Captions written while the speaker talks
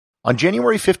On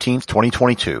January 15,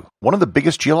 2022, one of the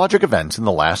biggest geologic events in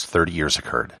the last 30 years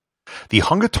occurred. The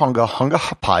Hunga Tonga Hunga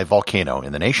Hapai volcano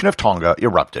in the nation of Tonga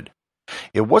erupted.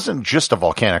 It wasn't just a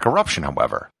volcanic eruption,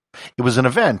 however. It was an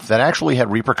event that actually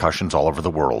had repercussions all over the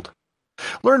world.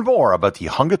 Learn more about the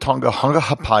Hunga Tonga Hunga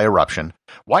Hapai eruption,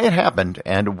 why it happened,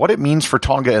 and what it means for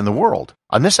Tonga and the world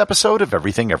on this episode of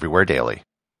Everything Everywhere Daily.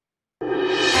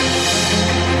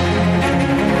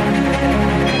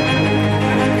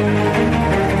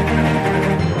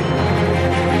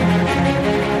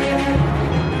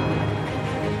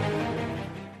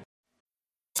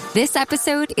 This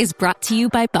episode is brought to you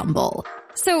by Bumble.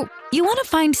 So, you want to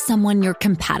find someone you're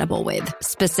compatible with,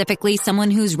 specifically someone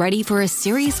who's ready for a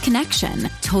serious connection,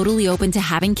 totally open to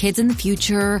having kids in the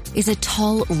future, is a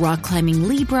tall, rock-climbing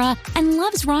Libra, and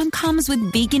loves rom-coms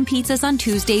with vegan pizzas on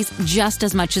Tuesdays just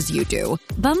as much as you do.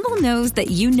 Bumble knows that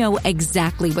you know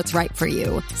exactly what's right for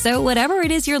you. So whatever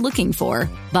it is you're looking for,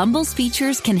 Bumble's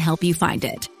features can help you find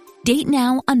it. Date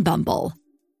now on Bumble.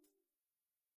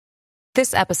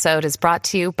 This episode is brought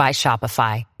to you by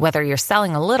Shopify. Whether you're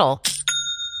selling a little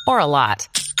or a lot,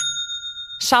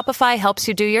 Shopify helps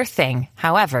you do your thing,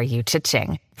 however you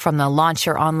cha-ching. From the launch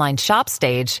your online shop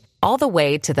stage, all the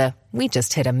way to the we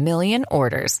just hit 1 million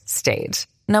orders stage.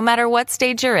 No matter what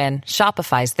stage you're in,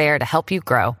 Shopify's there to help you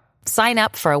grow. Sign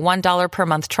up for a $1 per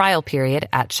month trial period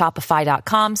at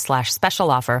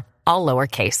shopify.com/special offer, all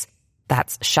lowercase.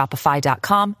 That's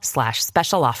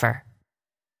shopify.com/special offer.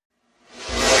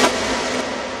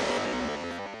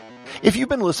 If you've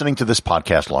been listening to this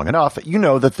podcast long enough, you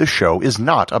know that this show is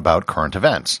not about current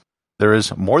events. There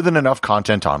is more than enough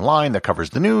content online that covers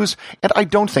the news, and I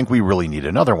don't think we really need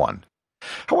another one.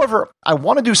 However, I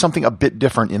want to do something a bit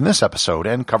different in this episode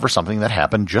and cover something that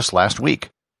happened just last week.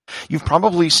 You've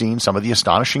probably seen some of the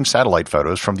astonishing satellite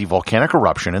photos from the volcanic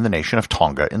eruption in the nation of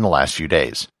Tonga in the last few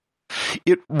days.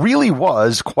 It really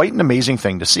was quite an amazing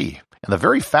thing to see. And the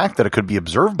very fact that it could be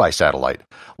observed by satellite,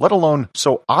 let alone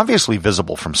so obviously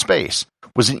visible from space,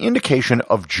 was an indication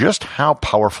of just how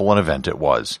powerful an event it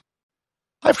was.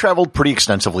 I've traveled pretty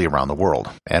extensively around the world,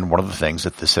 and one of the things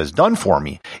that this has done for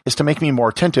me is to make me more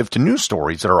attentive to news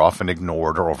stories that are often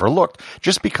ignored or overlooked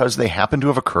just because they happen to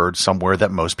have occurred somewhere that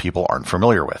most people aren't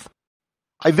familiar with.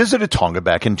 I visited Tonga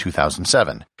back in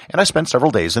 2007, and I spent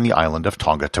several days in the island of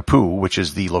Tonga Tapu, which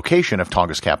is the location of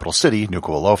Tonga's capital city,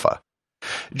 Nuku'alofa.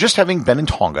 Just having been in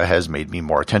Tonga has made me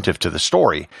more attentive to the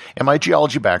story, and my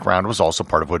geology background was also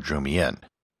part of what drew me in.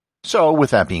 So,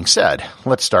 with that being said,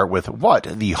 let's start with what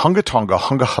the Hunga Tonga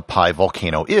Hunga Hapai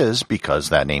volcano is, because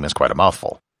that name is quite a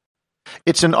mouthful.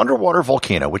 It's an underwater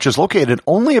volcano which is located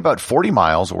only about 40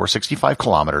 miles or 65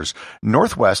 kilometers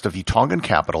northwest of the Tongan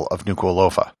capital of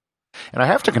Nuku'alofa. And I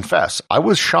have to confess, I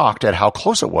was shocked at how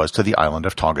close it was to the island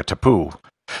of Tonga Tapu.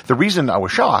 The reason I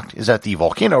was shocked is that the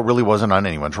volcano really wasn't on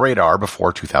anyone's radar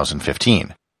before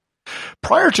 2015.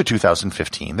 Prior to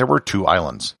 2015, there were two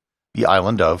islands, the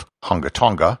island of Hunga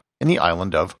Tonga and the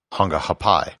island of Hunga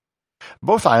Hapai.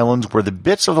 Both islands were the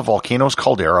bits of the volcano's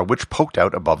caldera which poked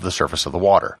out above the surface of the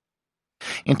water.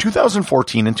 In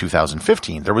 2014 and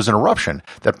 2015, there was an eruption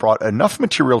that brought enough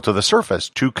material to the surface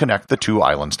to connect the two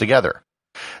islands together.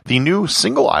 The new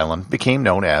single island became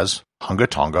known as Hunga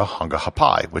Tonga Hunga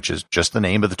Hapai, which is just the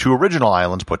name of the two original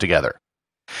islands put together.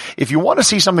 If you want to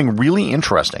see something really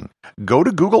interesting, go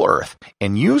to Google Earth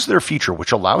and use their feature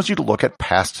which allows you to look at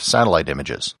past satellite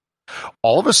images.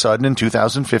 All of a sudden in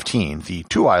 2015, the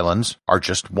two islands are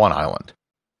just one island.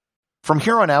 From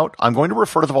here on out, I'm going to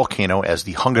refer to the volcano as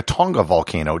the Hunga Tonga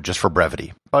volcano just for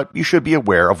brevity, but you should be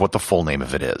aware of what the full name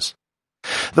of it is.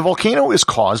 The volcano is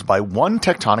caused by one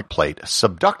tectonic plate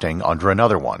subducting under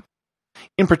another one.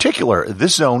 In particular,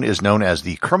 this zone is known as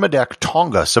the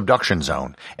Kermadec-Tonga subduction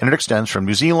zone, and it extends from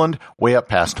New Zealand way up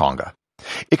past Tonga.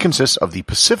 It consists of the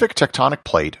Pacific tectonic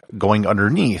plate going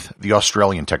underneath the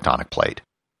Australian tectonic plate.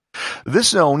 This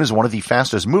zone is one of the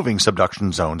fastest moving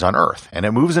subduction zones on Earth, and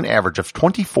it moves an average of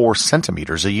 24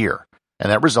 centimeters a year,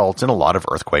 and that results in a lot of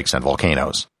earthquakes and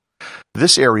volcanoes.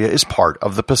 This area is part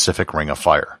of the Pacific Ring of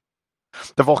Fire.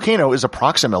 The volcano is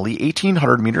approximately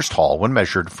 1,800 meters tall when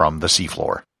measured from the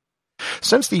seafloor.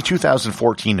 Since the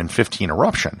 2014 and 15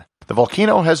 eruption, the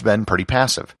volcano has been pretty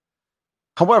passive.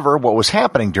 However, what was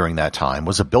happening during that time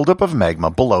was a buildup of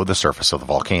magma below the surface of the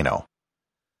volcano.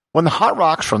 When the hot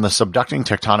rocks from the subducting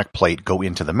tectonic plate go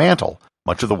into the mantle,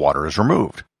 much of the water is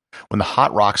removed. When the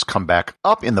hot rocks come back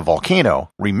up in the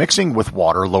volcano, remixing with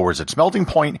water lowers its melting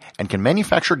point and can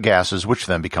manufacture gases which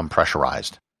then become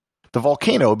pressurized. The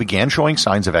volcano began showing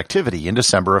signs of activity in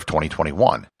December of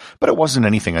 2021, but it wasn't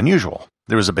anything unusual.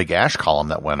 There was a big ash column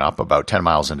that went up about 10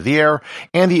 miles into the air,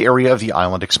 and the area of the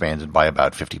island expanded by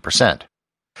about 50%.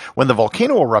 When the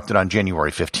volcano erupted on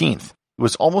January 15th, it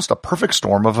was almost a perfect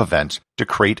storm of events to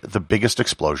create the biggest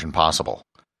explosion possible.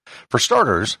 For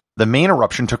starters, the main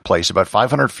eruption took place about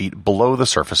 500 feet below the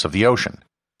surface of the ocean.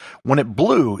 When it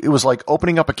blew, it was like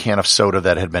opening up a can of soda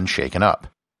that had been shaken up.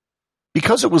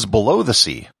 Because it was below the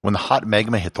sea, when the hot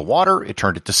magma hit the water, it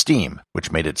turned it to steam,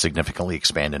 which made it significantly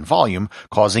expand in volume,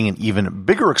 causing an even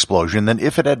bigger explosion than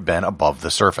if it had been above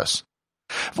the surface.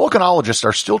 Volcanologists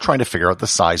are still trying to figure out the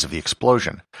size of the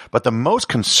explosion, but the most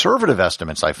conservative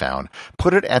estimates I found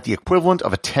put it at the equivalent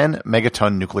of a 10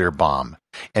 megaton nuclear bomb,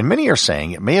 and many are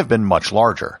saying it may have been much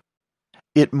larger.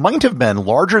 It might have been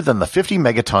larger than the 50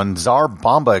 megaton Tsar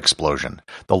Bomba explosion,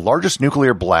 the largest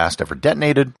nuclear blast ever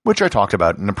detonated, which I talked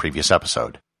about in a previous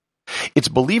episode. It's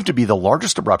believed to be the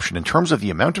largest eruption in terms of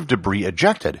the amount of debris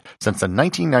ejected since the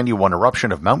 1991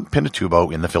 eruption of Mount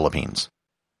Pinatubo in the Philippines.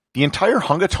 The entire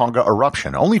Hunga Tonga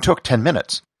eruption only took 10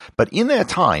 minutes, but in that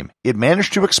time, it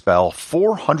managed to expel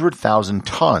 400,000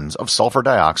 tons of sulfur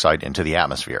dioxide into the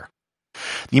atmosphere.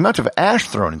 The amount of ash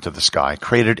thrown into the sky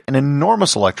created an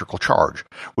enormous electrical charge,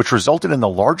 which resulted in the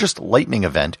largest lightning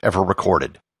event ever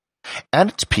recorded. At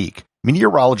its peak,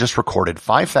 meteorologists recorded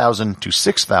 5,000 to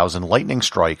 6,000 lightning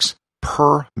strikes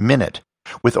per minute,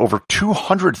 with over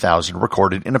 200,000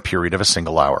 recorded in a period of a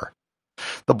single hour.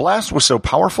 The blast was so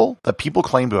powerful that people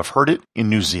claim to have heard it in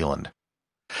New Zealand.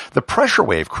 The pressure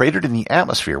wave created in the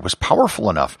atmosphere was powerful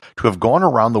enough to have gone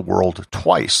around the world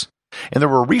twice, and there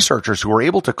were researchers who were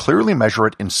able to clearly measure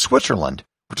it in Switzerland,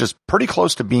 which is pretty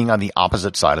close to being on the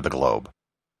opposite side of the globe.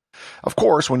 Of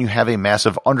course, when you have a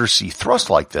massive undersea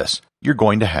thrust like this, you're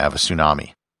going to have a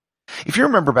tsunami. If you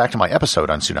remember back to my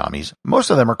episode on tsunamis, most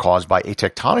of them are caused by a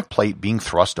tectonic plate being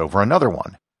thrust over another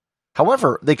one.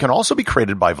 However, they can also be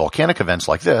created by volcanic events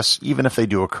like this, even if they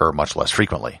do occur much less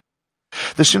frequently.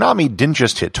 The tsunami didn't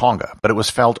just hit Tonga, but it was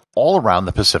felt all around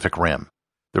the Pacific Rim.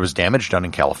 There was damage done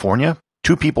in California,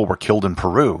 2 people were killed in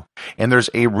Peru, and there's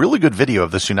a really good video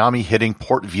of the tsunami hitting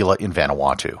Port Vila in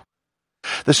Vanuatu.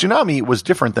 The tsunami was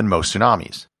different than most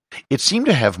tsunamis. It seemed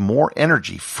to have more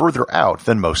energy further out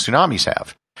than most tsunamis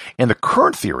have, and the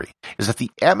current theory is that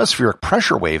the atmospheric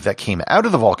pressure wave that came out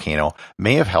of the volcano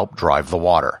may have helped drive the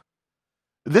water.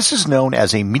 This is known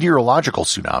as a meteorological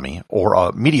tsunami or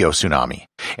a meteotsunami,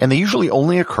 and they usually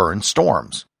only occur in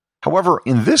storms. However,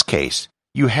 in this case,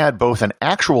 you had both an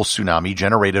actual tsunami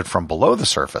generated from below the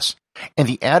surface and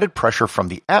the added pressure from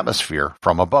the atmosphere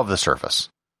from above the surface.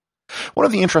 One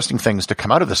of the interesting things to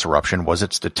come out of this eruption was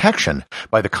its detection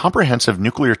by the Comprehensive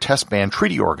Nuclear Test Ban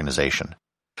Treaty Organization.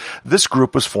 This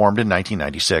group was formed in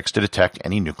 1996 to detect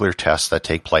any nuclear tests that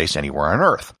take place anywhere on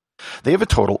Earth. They have a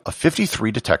total of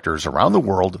 53 detectors around the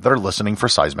world that are listening for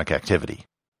seismic activity.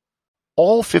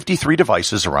 All 53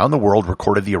 devices around the world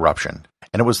recorded the eruption,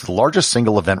 and it was the largest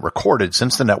single event recorded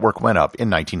since the network went up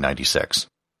in 1996.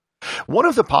 One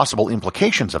of the possible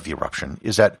implications of the eruption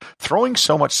is that throwing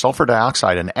so much sulfur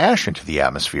dioxide and ash into the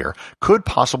atmosphere could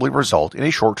possibly result in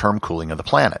a short-term cooling of the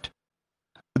planet.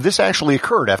 This actually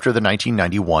occurred after the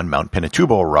 1991 Mount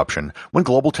Pinatubo eruption, when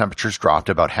global temperatures dropped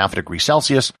about 0.5 degrees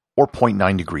Celsius or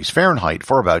 0.9 degrees Fahrenheit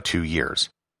for about 2 years.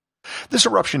 This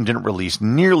eruption didn't release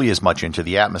nearly as much into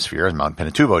the atmosphere as Mount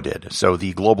Pinatubo did, so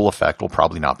the global effect will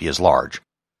probably not be as large.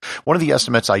 One of the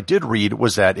estimates I did read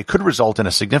was that it could result in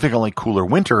a significantly cooler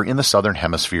winter in the southern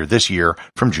hemisphere this year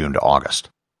from June to August.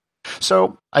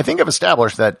 So I think I've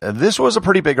established that this was a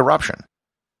pretty big eruption.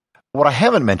 What I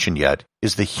haven't mentioned yet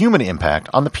is the human impact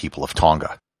on the people of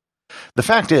Tonga. The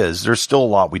fact is, there's still a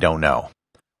lot we don't know.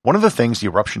 One of the things the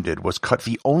eruption did was cut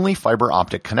the only fiber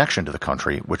optic connection to the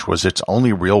country, which was its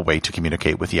only real way to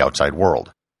communicate with the outside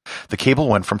world. The cable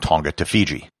went from Tonga to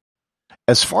Fiji.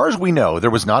 As far as we know,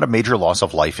 there was not a major loss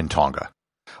of life in Tonga.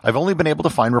 I've only been able to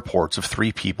find reports of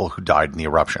 3 people who died in the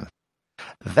eruption.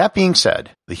 That being said,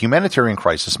 the humanitarian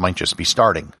crisis might just be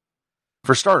starting.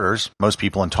 For starters, most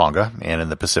people in Tonga, and in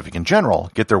the Pacific in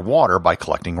general, get their water by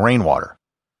collecting rainwater.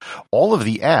 All of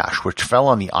the ash which fell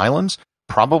on the islands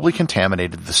probably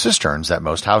contaminated the cisterns that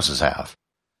most houses have.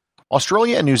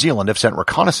 Australia and New Zealand have sent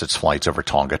reconnaissance flights over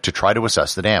Tonga to try to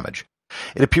assess the damage.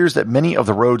 It appears that many of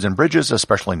the roads and bridges,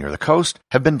 especially near the coast,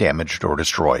 have been damaged or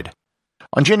destroyed.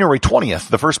 On January 20th,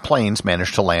 the first planes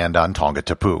managed to land on Tonga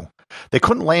Tapu. They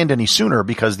couldn't land any sooner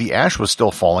because the ash was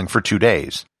still falling for 2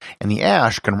 days, and the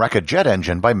ash can wreck a jet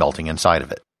engine by melting inside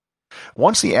of it.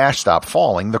 Once the ash stopped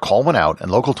falling, the call went out and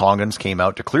local Tongans came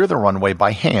out to clear the runway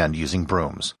by hand using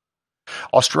brooms.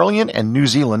 Australian and New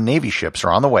Zealand Navy ships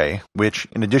are on the way, which,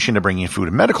 in addition to bringing food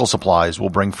and medical supplies, will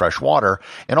bring fresh water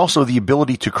and also the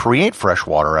ability to create fresh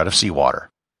water out of seawater.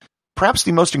 Perhaps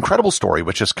the most incredible story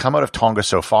which has come out of Tonga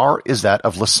so far is that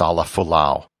of Lasala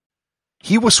Folau.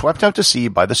 He was swept out to sea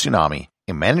by the tsunami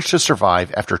and managed to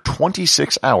survive after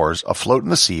 26 hours afloat in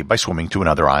the sea by swimming to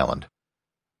another island.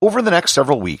 Over the next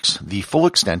several weeks, the full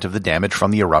extent of the damage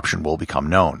from the eruption will become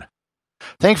known.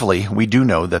 Thankfully, we do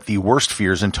know that the worst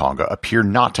fears in Tonga appear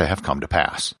not to have come to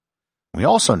pass. We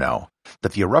also know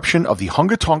that the eruption of the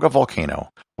Hunga Tonga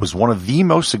volcano was one of the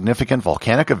most significant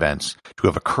volcanic events to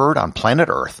have occurred on planet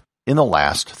Earth in the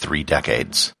last 3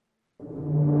 decades.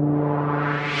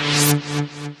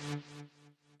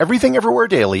 Everything Everywhere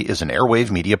Daily is an Airwave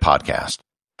Media podcast.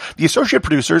 The associate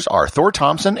producers are Thor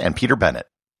Thompson and Peter Bennett.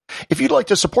 If you'd like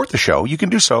to support the show, you can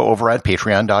do so over at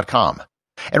patreon.com.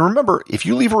 And remember, if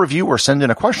you leave a review or send in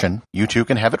a question, you too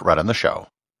can have it read on the show.